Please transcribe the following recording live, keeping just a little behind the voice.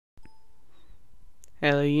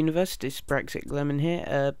Hello universe, DyspraxicLemon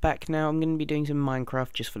here, back now. I'm going to be doing some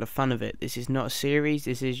Minecraft just for the fun of it. This is not a series,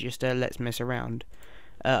 this is just a let's mess around.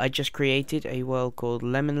 I just created a world called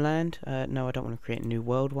Lemonland. No, I don't want to create a new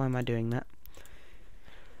world, why am I doing that?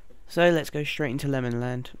 So let's go straight into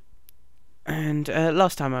Lemonland. And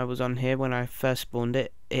last time I was on here, when I first spawned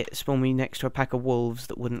it, it spawned me next to a pack of wolves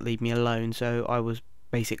that wouldn't leave me alone, so I was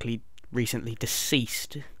basically recently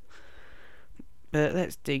deceased. But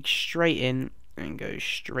let's dig straight in and go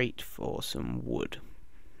straight for some wood.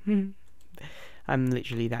 I'm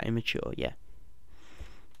literally that immature, yeah.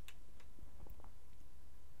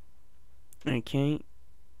 Okay,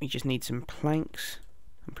 we just need some planks.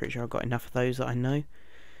 I'm pretty sure I've got enough of those that I know.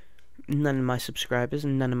 None of my subscribers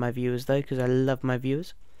and none of my viewers though, because I love my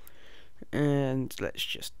viewers. And let's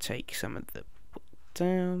just take some of the wood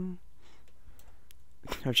down.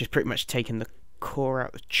 I've just pretty much taken the core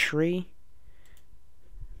out of the tree.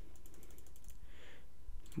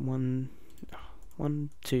 One,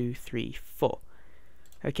 two, three, four.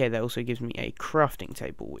 Okay, that also gives me a crafting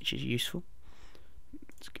table, which is useful.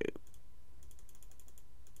 Let's go.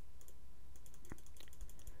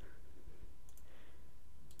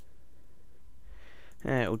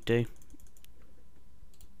 That'll do.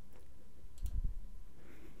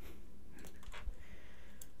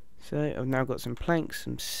 So I've now got some planks,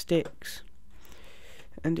 some sticks,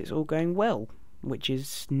 and it's all going well, which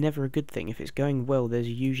is never a good thing. If it's going well, there's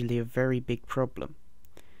usually a very big problem.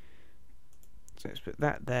 So let's put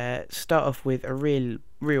that there. Start off with a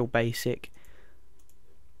real basic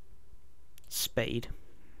spade,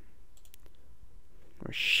 or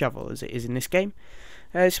a shovel as it is in this game.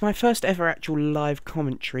 It's my first ever actual live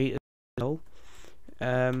commentary as well.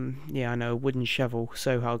 Yeah, I know, a wooden shovel,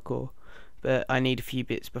 so hardcore. But I need a few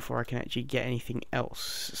bits before I can actually get anything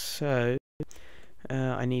else. So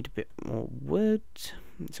I need a bit more wood,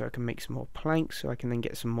 so I can make some more planks, so I can then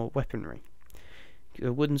get some more weaponry.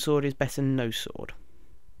 A wooden sword is better than no sword.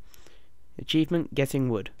 Achievement, getting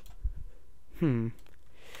wood. We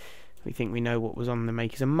think we know what was on the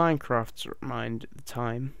Makers of Minecraft's mind at the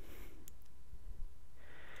time.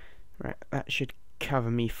 Right, that should cover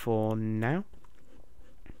me for now.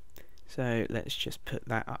 So let's just put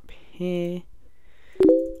that up here.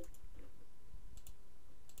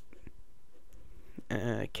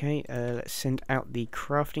 Okay, let's send out the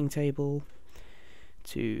crafting table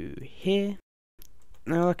to here.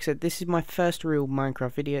 Now, like I said, this is my first real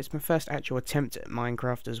Minecraft video. It's my first actual attempt at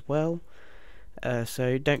Minecraft as well.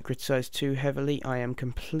 So don't criticise too heavily. I am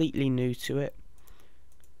completely new to it.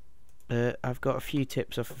 I've got a few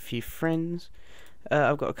tips off a few friends.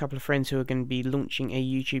 I've got a couple of friends who are going to be launching a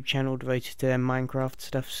YouTube channel devoted to their Minecraft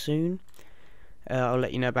stuff soon. I'll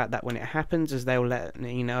let you know about that when it happens, as they'll let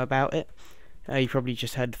you know about it. You probably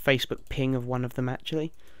just heard the Facebook ping of one of them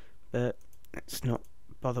actually, but let's not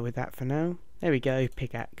bother with that for now. There we go,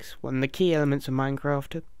 pickaxe. One of the key elements of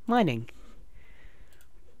Minecraft, mining.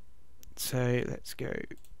 So let's go.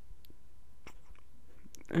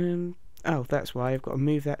 Oh, that's why I've got to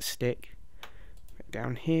move that stick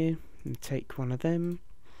down here and take one of them,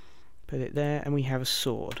 put it there, and we have a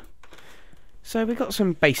sword. So we've got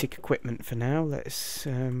some basic equipment for now. Let's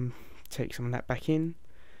take some of that back in,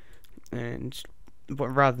 and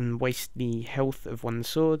rather than waste the health of one of the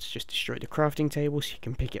swords, just destroy the crafting table so you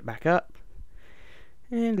can pick it back up,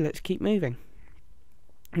 and let's keep moving.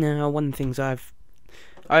 Now, one of the things I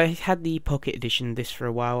had the pocket edition of this for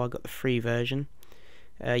a while. I got the free version.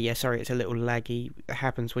 Yeah, sorry, it's a little laggy. It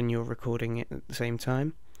happens when you're recording it at the same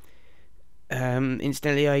time.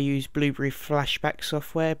 Incidentally, I use Blueberry Flashback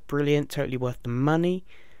software. Brilliant, totally worth the money.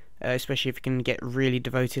 Especially if you can get really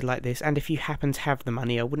devoted like this. And if you happen to have the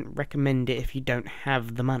money, I wouldn't recommend it if you don't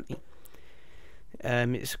have the money.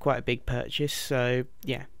 It's quite a big purchase, so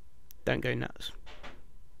yeah, don't go nuts.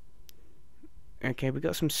 Okay, we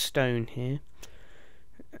got some stone here.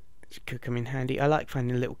 It could come in handy. I like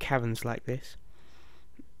finding little caverns like this,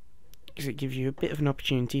 because it gives you a bit of an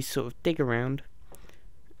opportunity to sort of dig around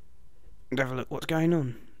and have a look what's going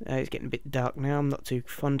on. It's getting a bit dark now. I'm not too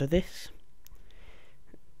fond of this.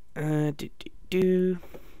 We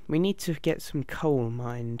need to get some coal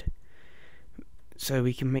mined so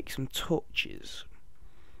we can make some torches.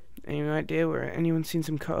 Any idea where anyone's seen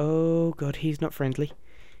some coal? Oh god, he's not friendly.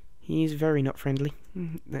 He's very not friendly.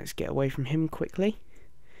 Let's get away from him quickly.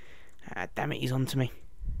 Ah, damn it, he's onto me.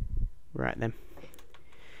 Right then.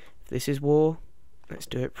 If this is war, let's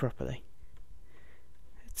do it properly.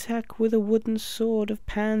 Attack with a wooden sword of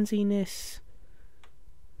pansiness.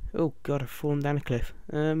 Oh god, I've fallen down a cliff.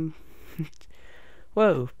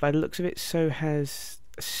 Whoa, by the looks of it, so has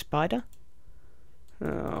a spider.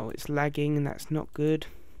 Oh, it's lagging and that's not good.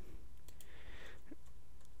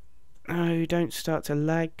 Oh, don't start to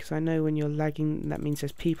lag, because I know when you're lagging, that means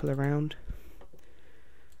there's people around.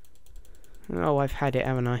 Oh, I've had it,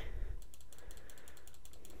 haven't I?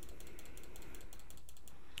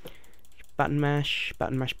 Button mash,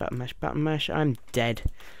 button mash, button mash, button mash. I'm dead.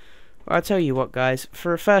 Well, I'll tell you what, guys.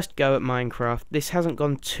 For a first go at Minecraft, this hasn't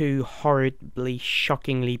gone too horribly,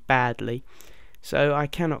 shockingly badly. So I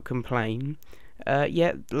cannot complain.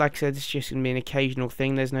 Yeah, like I said, it's just going to be an occasional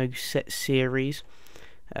thing. There's no set series.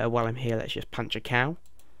 While I'm here, let's just punch a cow.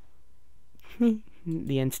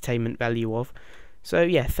 The entertainment value of. So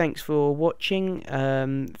yeah, thanks for watching.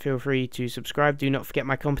 Feel free to subscribe. Do not forget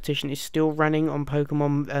my competition is still running on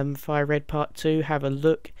Pokemon Fire Red Part 2. Have a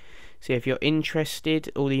look. See if you're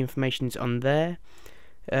interested. All the information is on there.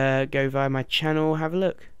 Go via my channel. Have a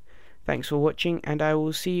look. Thanks for watching, and I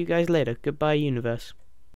will see you guys later. Goodbye, universe.